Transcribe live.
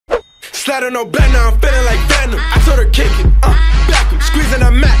Slide on no bend, now I'm feeling like Venom. I told her kick it, back him, squeezing a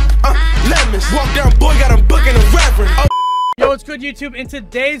Mac, lemons. Walk down, boy, got him booking a reverend. Yo, what's good, YouTube? In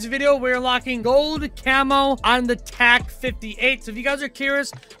today's video, we're unlocking gold camo on the TAQ-56. So if you guys are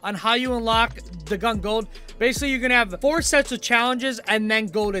curious on how you unlock the gun gold, basically you're gonna have 4 sets of challenges and then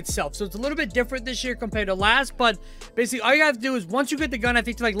gold itself. So it's a little bit different this year compared to last, but basically all you have to do is once you get the gun, I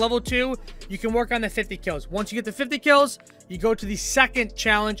think to like level 2, you can work on the 50 kills. Once you get the 50 kills, you go to the second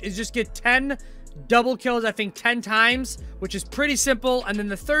challenge, is just get 10 double kills, I think 10 times, which is pretty simple. And then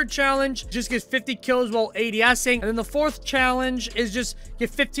the third challenge just gets 50 kills while ADSing. And then the fourth challenge is just get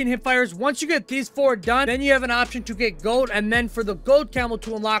 15 hip fires. Once you get these 4 done, then you have an option to get gold. And then for the gold camo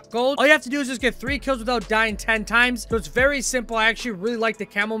to unlock gold, all you have to do is just get 3 kills without dying 10 times. So it's very simple. I actually really like the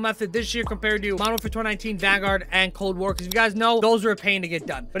camo method this year compared to Modern Warfare 2019, Vanguard, and Cold War, because if you guys know, those are a pain to get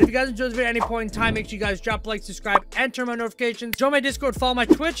done. But if you guys enjoyed this video at any point in time, make sure you guys drop a like, subscribe, and turn on notifications. Join my Discord, follow my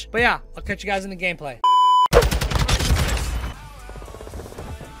Twitch. But yeah, I'll catch you guys in the gameplay.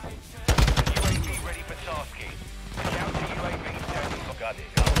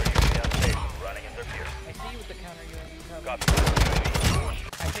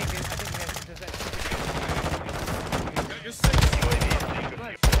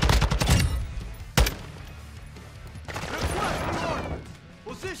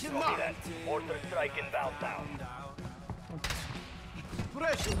 Position locked. Mortar strike inbound now.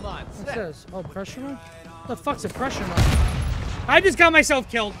 Pressure mine. What's this? Oh, pressure mine? What the fuck's a pressure mine? I just got myself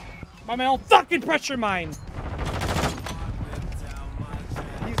killed by my own fucking pressure mine.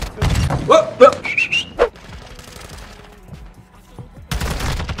 Whoop.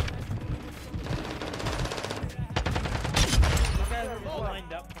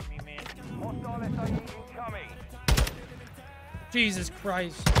 Jesus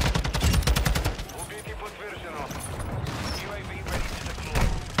Christ.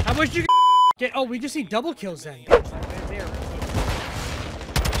 How much you get? Oh, we just need double kills then. You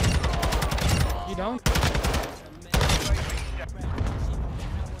don't?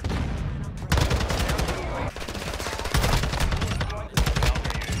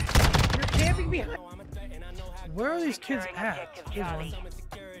 You're camping behind. Where are these kids at?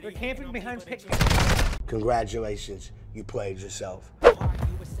 They're camping behind picnic. Congratulations, you played yourself. I'm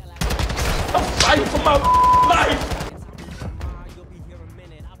fighting for my life.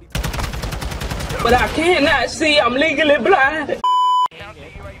 But I cannot see, I'm legally blind. I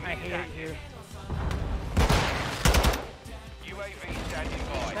hate it here. UAV standing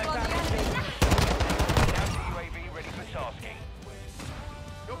by. UAV ready for tasking.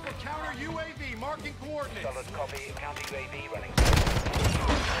 Go for counter UAV, marking coordinates. Solid copy, counter UAV running.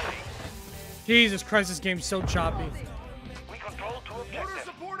 Jesus Christ, this game's so choppy. We control 2 objectives. Order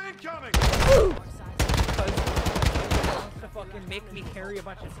support incoming. To fucking make me carry a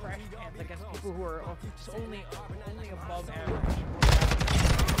bunch of trash cans against people who are only above average.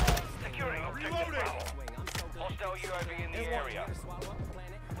 Securing objective Bravo. Hostile UAV in the area.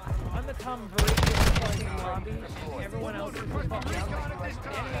 On the conversion fucking lobbies, everyone else is fucking out. The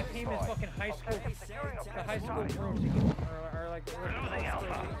enemy team is fucking high school. The high school rooms are like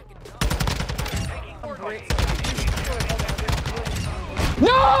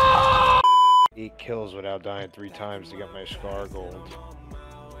No! 8 kills without dying 3 times to get my scar gold.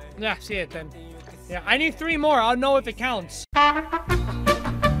 Yeah, see it then. Yeah, I need 3 more. I'll know if it counts.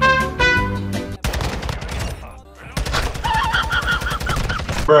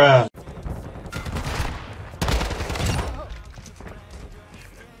 Bruh.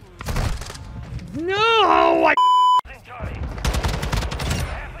 No!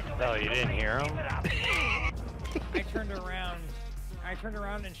 No, you didn't hear him? I turned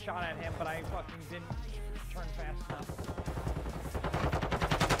around and shot at him, but I fucking didn't turn fast enough.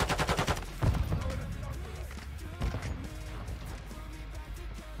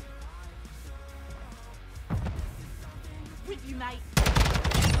 With you, mate.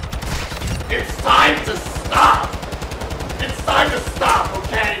 It's time to stop. It's time to stop,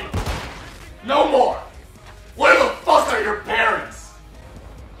 okay? No more. Where the fuck are your parents?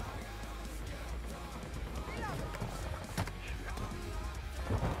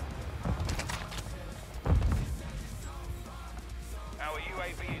 Our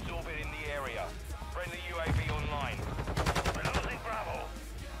UAV is orbiting the area. Friendly UAV online. We're losing Bravo.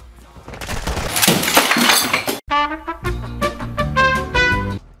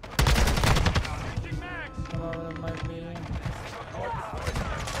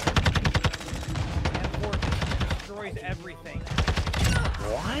 Destroys everything.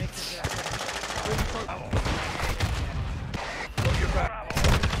 What?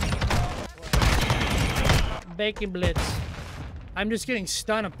 Bacon Blitz. I'm just getting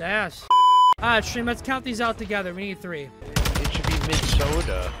stunned up the ass. Stream, let's count these out together. We need 3. It should be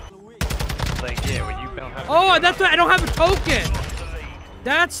mid-soda. Like, yeah, when you don't have... Oh, that's what, I don't have a token.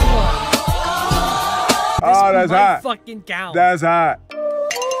 That's what. Oh, that's hot. Fucking count. That's hot.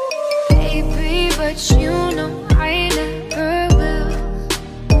 Baby, but you